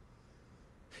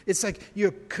 It's like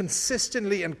you're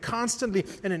consistently and constantly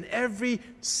and in every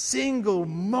single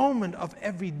moment of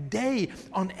every day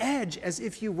on edge, as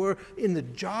if you were in the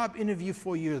job interview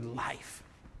for your life.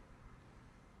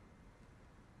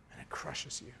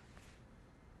 Crushes you.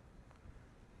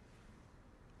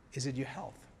 Is it your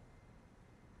health?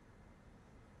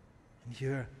 And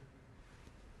you're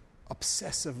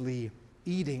obsessively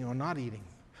eating or not eating,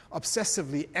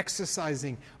 obsessively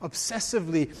exercising,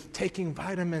 obsessively taking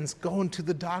vitamins, going to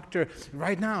the doctor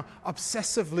right now,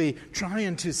 obsessively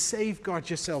trying to safeguard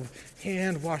yourself,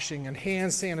 hand washing and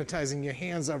hand sanitizing. Your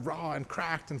hands are raw and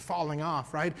cracked and falling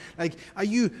off, right? Like, are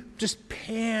you just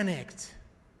panicked?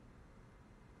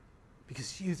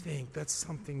 Because you think that's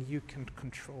something you can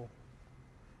control.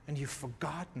 And you've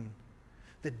forgotten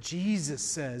that Jesus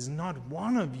says not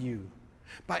one of you,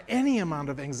 by any amount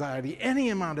of anxiety, any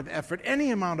amount of effort,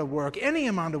 any amount of work, any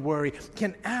amount of worry,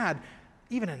 can add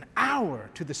even an hour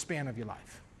to the span of your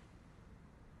life.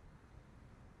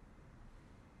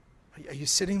 Are you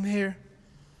sitting there?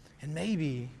 And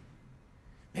maybe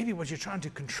what you're trying to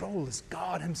control is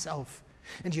God Himself.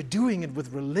 And you're doing it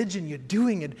with religion, you're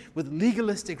doing it with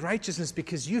legalistic righteousness,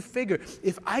 because you figure,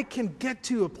 if I can get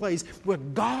to a place where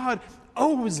God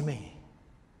owes me,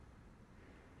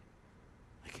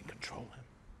 I can control Him.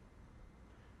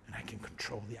 And I can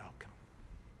control the outcome.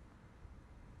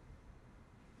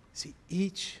 See,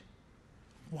 each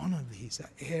one of these are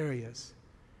areas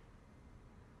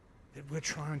that we're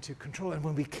trying to control. And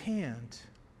when we can't,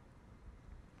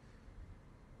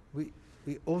 we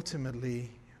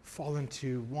ultimately fall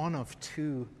into one of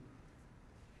two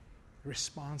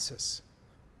responses.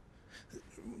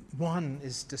 One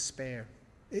is despair.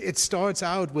 It starts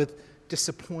out with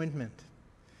disappointment,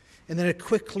 and then it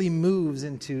quickly moves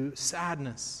into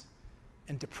sadness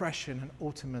and depression and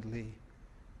ultimately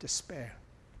despair.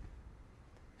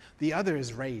 The other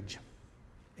is rage.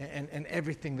 And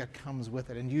everything that comes with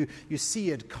it. And you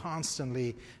see it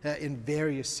constantly in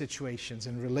various situations,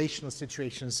 in relational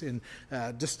situations, in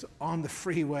just on the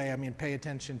freeway. I mean, pay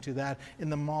attention to that.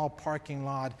 In the mall parking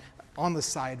lot, on the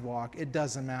sidewalk, it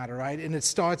doesn't matter, right? And it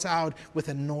starts out with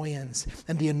annoyance,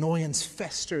 and the annoyance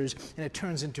festers, and it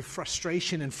turns into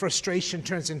frustration, and frustration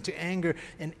turns into anger,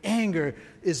 and anger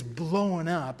is blown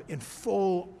up in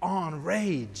full-on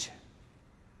rage.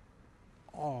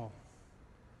 All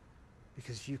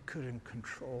because you couldn't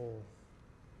control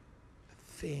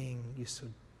the thing you so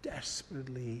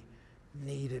desperately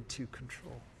needed to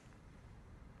control.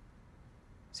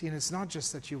 See, and it's not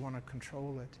just that you want to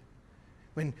control it.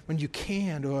 When you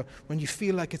can't, or when you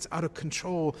feel like it's out of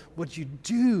control, what you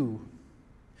do,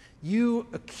 you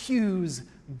accuse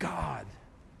God.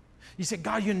 You say,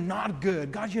 God, you're not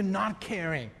good. God, you're not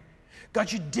caring.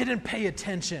 God, you didn't pay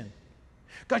attention.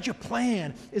 God, your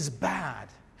plan is bad.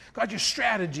 God, your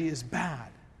strategy is bad.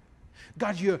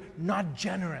 God, you're not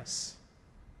generous.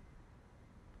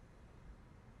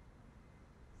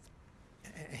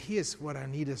 And here's what I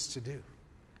need us to do.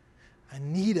 I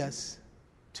need us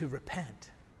to repent.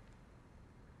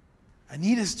 I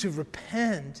need us to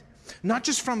repent, not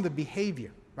just from the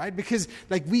behavior, right? Because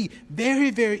we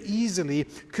very, very easily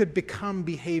could become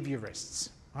behaviorists.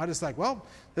 Right? It's like, well,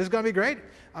 this is going to be great.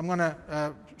 I'm going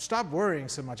to stop worrying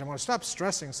so much. I'm going to stop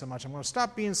stressing so much. I'm going to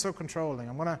stop being so controlling.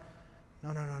 I'm going to...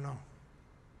 No.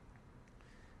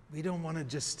 We don't want to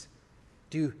just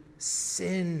do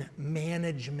sin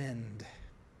management.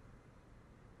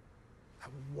 I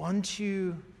want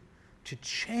you to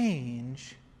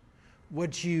change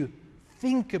what you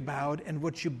think about and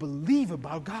what you believe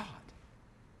about God.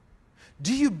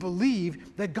 Do you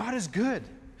believe that God is good?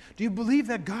 Do you believe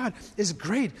that God is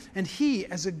great and He,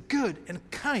 as a good and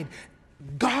kind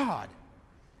God,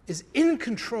 is in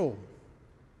control?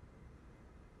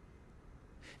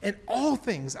 And all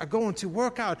things are going to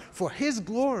work out for His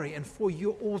glory and for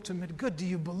your ultimate good. Do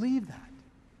you believe that?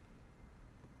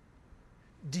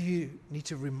 Do you need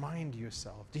to remind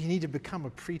yourself? Do you need to become a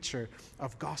preacher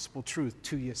of gospel truth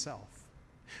to yourself?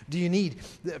 Do you need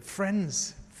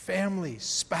friends, family,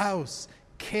 spouse,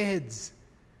 kids,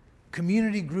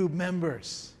 community group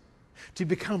members to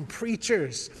become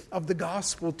preachers of the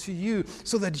gospel to you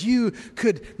so that you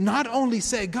could not only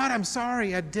say, God, I'm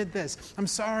sorry I did this. I'm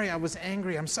sorry I was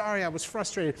angry. I'm sorry I was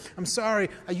frustrated. I'm sorry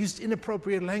I used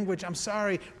inappropriate language. I'm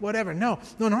sorry, whatever. No,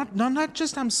 not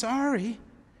just I'm sorry.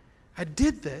 I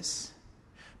did this,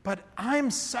 but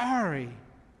I'm sorry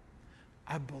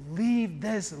I believe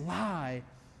this lie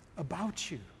about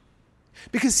you.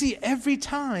 Because see, every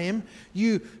time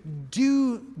you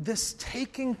do this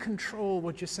taking control,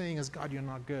 what you're saying is, God, you're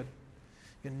not good.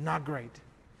 You're not great.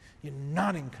 You're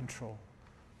not in control.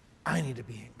 I need to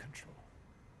be in control.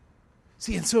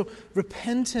 See, and so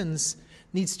repentance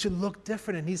needs to look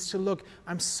different. It needs to look,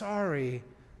 I'm sorry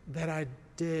that I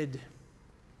did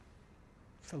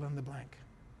fill in the blank.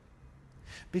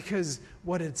 Because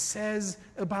what it says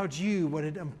about you, what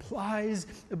it implies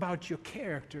about your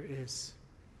character is,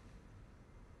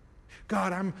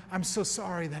 God, I'm so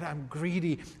sorry that I'm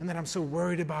greedy and that I'm so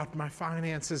worried about my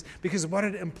finances, because what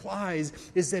it implies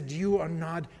is that you are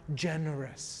not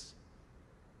generous.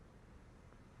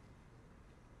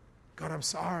 God, I'm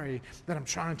sorry that I'm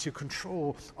trying to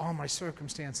control all my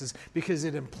circumstances, because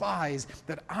it implies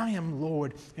that I am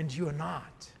Lord and you are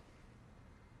not.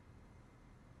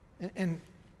 And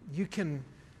you can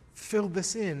fill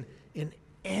this in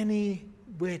any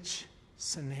which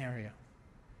scenario.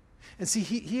 And see,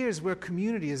 here's where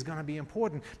community is going to be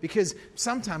important, because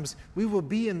sometimes we will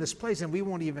be in this place and we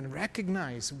won't even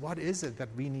recognize what is it that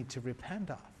we need to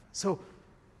repent of. So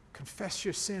confess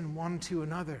your sin one to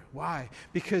another. Why?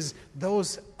 Because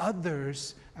those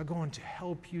others are going to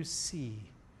help you see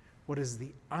what is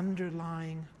the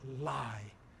underlying lie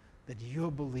that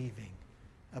you're believing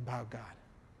about God.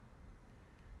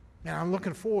 And I'm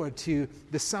looking forward to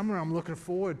this summer. I'm looking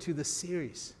forward to the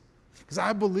series, because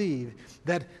I believe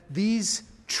that these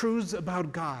truths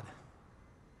about God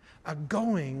are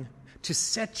going to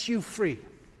set you free.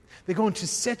 They're going to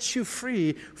set you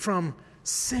free from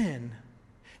sin,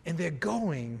 and they're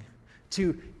going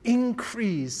to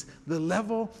increase the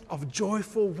level of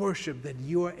joyful worship that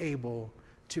you are able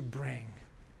to bring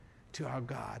to our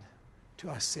God, to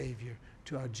our Savior,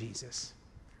 to our Jesus.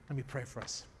 Let me pray for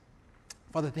us.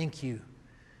 Father, thank you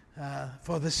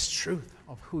for this truth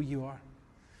of who you are.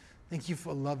 Thank you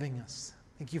for loving us.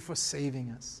 Thank you for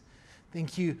saving us.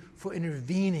 Thank you for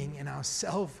intervening in our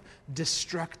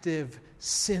self-destructive,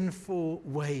 sinful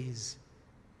ways.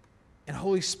 And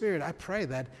Holy Spirit, I pray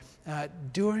that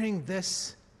during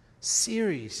this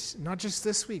series, not just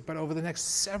this week, but over the next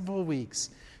several weeks,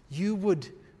 you would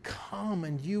come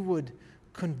and you would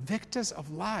convict us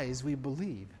of lies we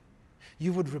believe.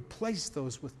 You would replace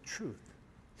those with truth.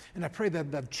 And I pray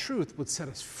that that truth would set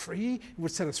us free. It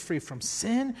would set us free from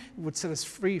sin. It would set us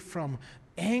free from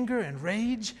anger and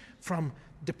rage, from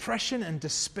depression and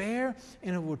despair.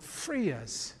 And it would free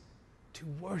us to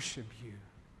worship you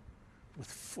with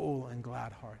full and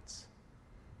glad hearts.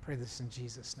 Pray this in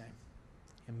Jesus' name.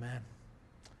 Amen.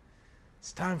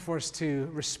 It's time for us to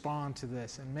respond to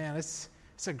this. And man, it's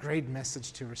a great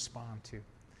message to respond to.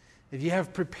 If you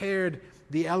have prepared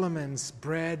the elements,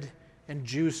 bread and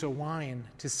juice or wine,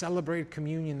 to celebrate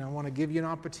communion, I want to give you an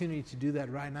opportunity to do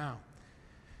that right now.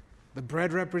 The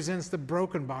bread represents the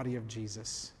broken body of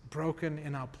Jesus, broken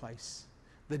in our place.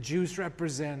 The juice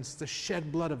represents the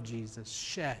shed blood of Jesus,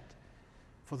 shed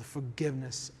for the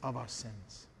forgiveness of our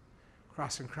sins.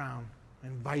 Cross and Crown, I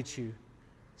invite you,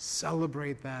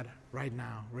 celebrate that right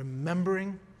now,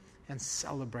 remembering and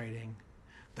celebrating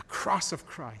the cross of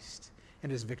Christ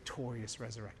and his victorious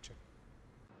resurrection.